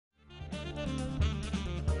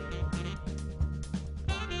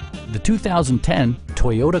the 2010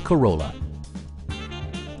 Toyota Corolla.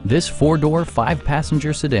 This four-door,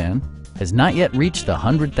 five-passenger sedan has not yet reached the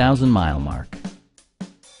 100,000-mile mark.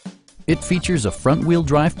 It features a front-wheel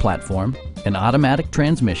drive platform, an automatic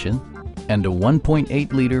transmission, and a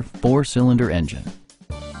 1.8-liter four-cylinder engine.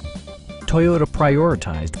 Toyota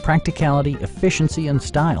prioritized practicality, efficiency, and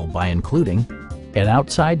style by including an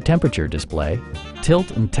outside temperature display,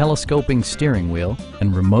 tilt and telescoping steering wheel,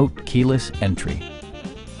 and remote keyless entry.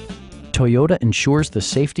 Toyota ensures the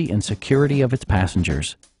safety and security of its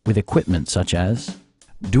passengers with equipment such as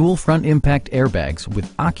dual front impact airbags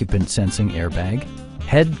with occupant sensing airbag,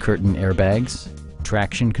 head curtain airbags,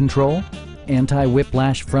 traction control,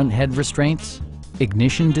 anti-whiplash front head restraints,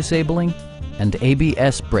 ignition disabling, and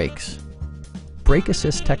ABS brakes. Brake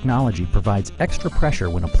Assist technology provides extra pressure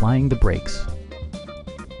when applying the brakes.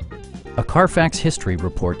 A Carfax history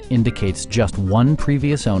report indicates just one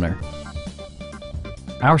previous owner.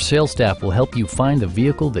 Our sales staff will help you find the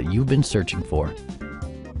vehicle that you've been searching for.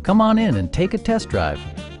 Come on in and take a test drive.